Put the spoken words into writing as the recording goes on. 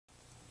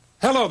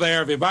Hello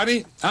there,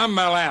 everybody. I'm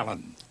Mel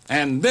Allen,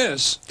 and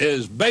this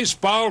is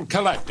Baseball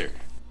Collector.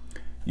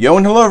 Yo,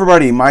 and hello,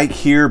 everybody. Mike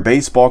here,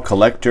 Baseball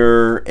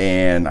Collector,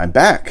 and I'm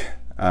back.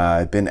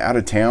 I've been out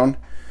of town,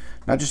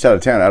 not just out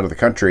of town, out of the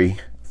country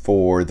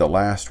for the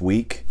last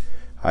week.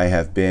 I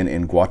have been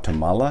in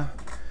Guatemala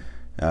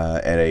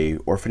at a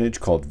orphanage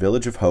called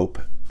Village of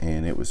Hope,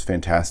 and it was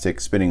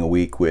fantastic spending a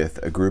week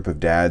with a group of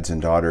dads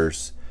and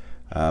daughters.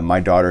 My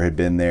daughter had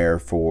been there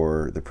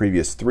for the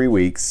previous 3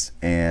 weeks,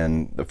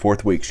 and the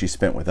fourth week she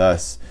spent with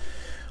us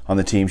on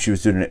the team. She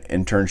was doing an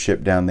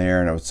internship down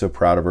there, and I was so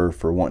proud of her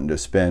for wanting to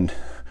spend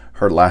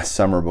her last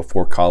summer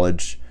before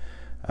college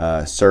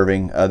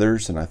serving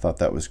others, and I thought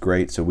that was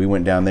great. So we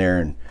went down there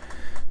and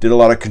did a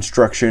lot of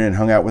construction and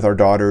hung out with our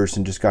daughters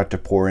and just got to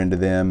pour into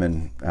them,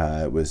 and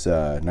it was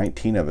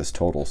 19 of us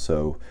total.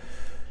 So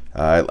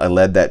I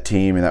led that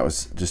team, and that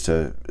was just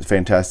a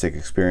fantastic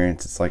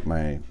experience. It's like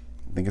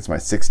I think it's my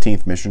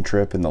 16th mission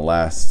trip in the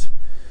last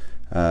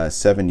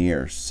 7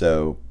 years.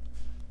 So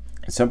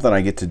it's something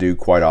I get to do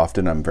quite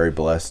often. I'm very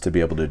blessed to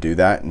be able to do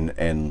that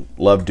and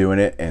love doing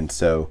it. And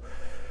so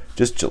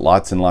just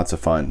lots and lots of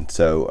fun.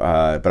 So,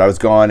 but I was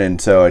gone,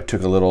 and so I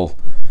took a little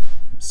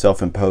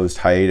self-imposed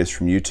hiatus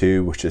from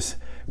YouTube, which is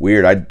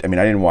weird. I mean,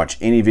 I didn't watch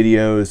any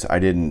videos.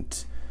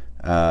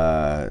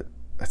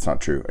 That's not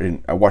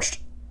true. I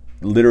watched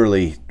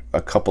literally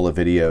a couple of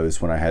videos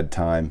when I had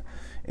time.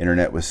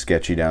 Internet was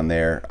sketchy down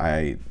there.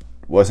 I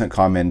wasn't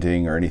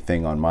commenting or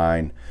anything on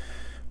mine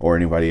or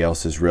anybody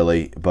else's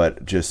really,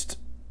 but just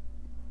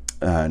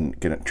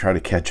gonna try to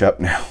catch up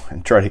now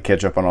and try to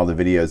catch up on all the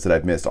videos that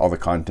I've missed, all the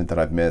content that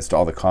I've missed,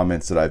 all the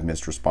comments that I've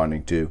missed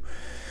responding to.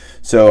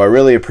 So I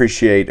really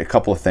appreciate a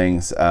couple of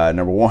things.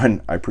 Number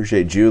one, I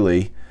appreciate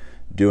Julie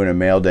doing a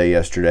mail day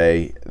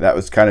yesterday. That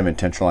was kind of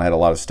intentional. I had a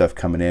lot of stuff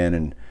coming in,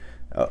 and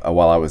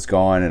while I was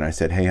gone, and I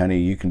said, hey honey,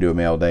 you can do a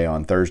mail day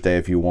on Thursday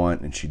if you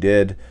want, and she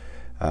did.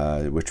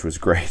 Which was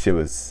great.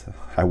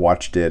 I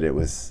watched it. It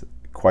was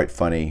quite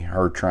funny.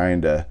 Her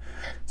trying to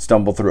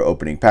stumble through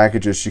opening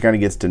packages. She kind of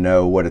gets to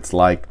know what it's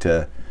like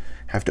to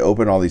have to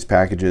open all these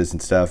packages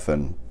and stuff.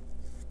 And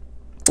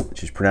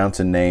she's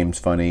pronouncing names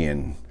funny.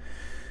 And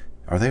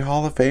are they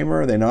Hall of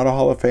Famer? Are they not a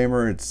Hall of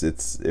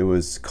Famer? It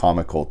was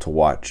comical to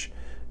watch.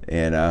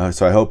 And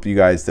so I hope you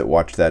guys that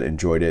watched that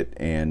enjoyed it.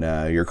 And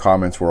your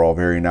comments were all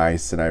very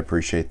nice, and I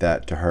appreciate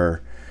that to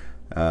her.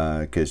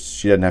 Because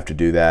she doesn't have to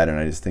do that, and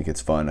I just think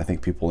it's fun. I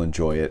think people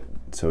enjoy it,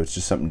 so it's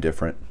just something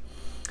different.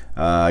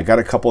 I got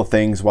a couple of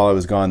things while I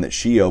was gone that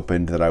she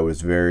opened that I was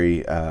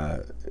very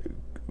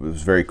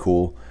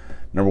cool.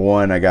 Number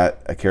one, I got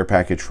a care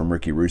package from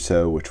Ricky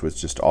Russo, which was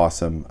just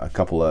awesome. A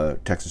couple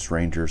of Texas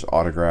Rangers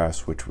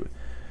autographs, which,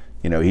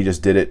 he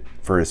just did it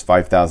for his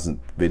 5,000th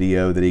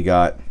video that he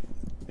got,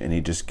 and he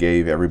just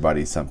gave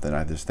everybody something.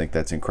 I just think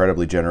that's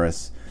incredibly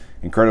generous,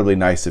 incredibly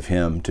nice of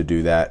him to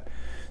do that.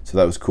 So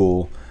that was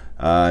cool.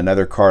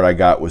 Another card I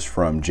got was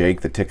from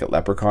Jake the Ticket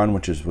Leprechaun,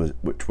 which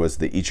was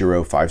the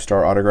Ichiro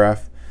 5-star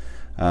autograph.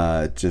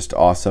 Just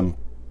awesome.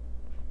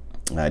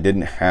 I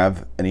didn't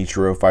have an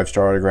Ichiro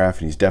 5-star autograph,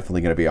 and he's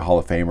definitely going to be a Hall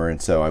of Famer,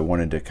 and so I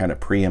wanted to kind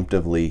of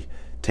preemptively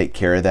take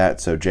care of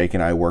that. So Jake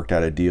and I worked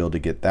out a deal to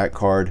get that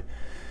card,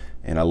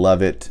 and I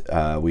love it.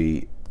 I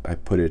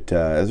put it.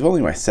 It was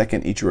only my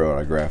second Ichiro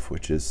autograph,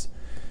 which is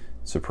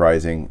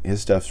surprising. His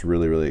stuff's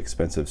really, really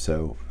expensive,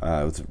 so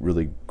I was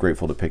really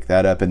grateful to pick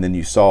that up. And then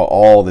you saw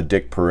all the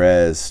Dick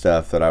Perez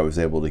stuff that I was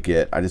able to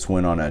get. I just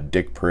went on a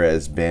Dick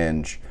Perez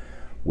binge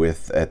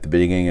at the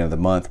beginning of the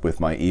month with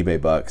my eBay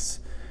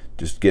bucks,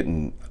 just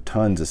getting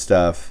tons of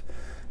stuff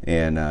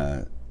and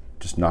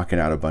just knocking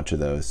out a bunch of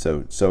those.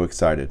 So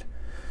excited.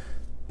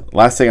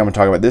 Last thing I'm going to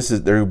talk about,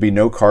 there will be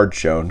no cards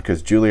shown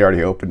because Julie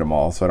already opened them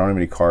all, so I don't have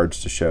any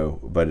cards to show.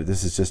 But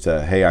this is just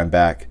a, hey, I'm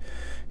back.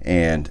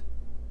 And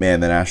man,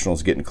 the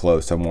Nationals getting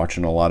close. I'm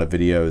watching a lot of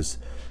videos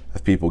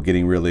of people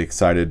getting really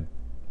excited.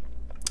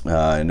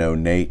 I know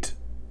Nate,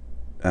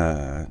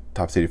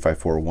 Tops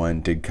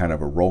 8541, did kind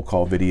of a roll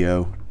call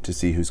video to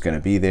see who's going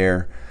to be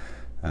there.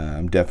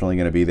 I'm definitely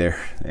going to be there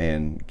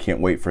and can't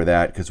wait for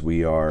that because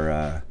we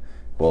are,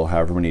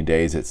 however many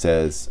days it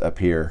says up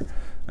here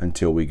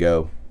until we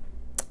go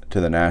to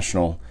the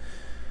National.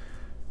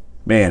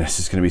 Man, it's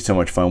just going to be so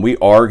much fun. We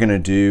are going to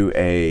do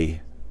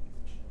a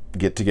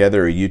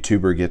get-together, a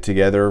YouTuber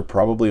get-together,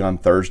 probably on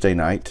Thursday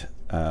night,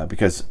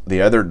 because the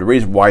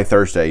reason why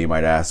Thursday, you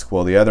might ask,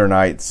 well, the other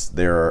nights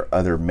there are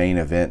other main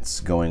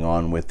events going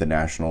on with the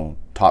National.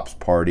 Tops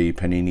Party,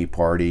 Panini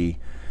Party,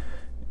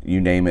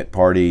 you name it,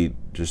 party,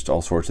 just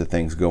all sorts of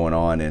things going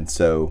on. And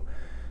so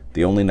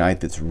the only night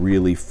that's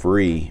really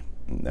free,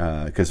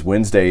 because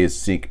Wednesday is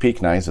sneak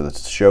peek night, so the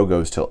show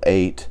goes till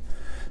 8,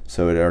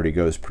 so it already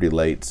goes pretty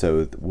late.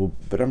 So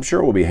but I'm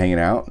sure we'll be hanging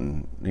out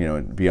and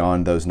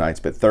beyond those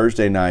nights. But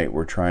Thursday night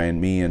we're trying,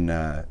 me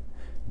and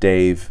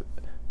Dave,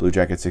 Blue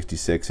Jacket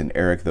 66, and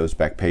Eric, those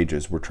back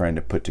pages, we're trying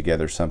to put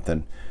together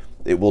something.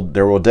 There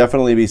will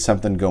definitely be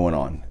something going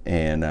on,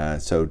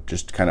 and so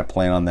just kind of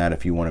plan on that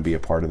if you want to be a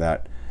part of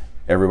that.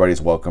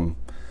 Everybody's welcome.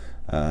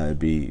 It'd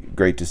be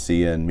great to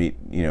see you and meet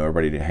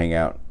everybody to hang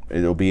out.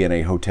 It'll be in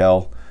a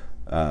hotel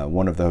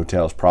one of the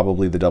hotels,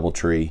 probably the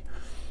DoubleTree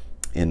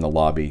in the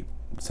lobby,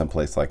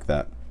 someplace like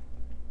that.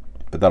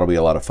 But that'll be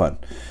a lot of fun,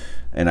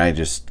 and I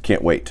just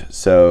can't wait.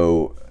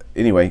 So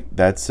anyway,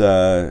 that's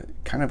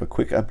kind of a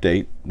quick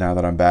update now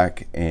that I'm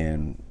back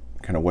and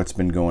kind of what's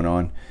been going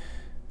on.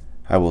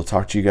 I will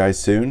talk to you guys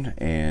soon,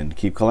 and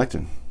keep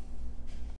collecting.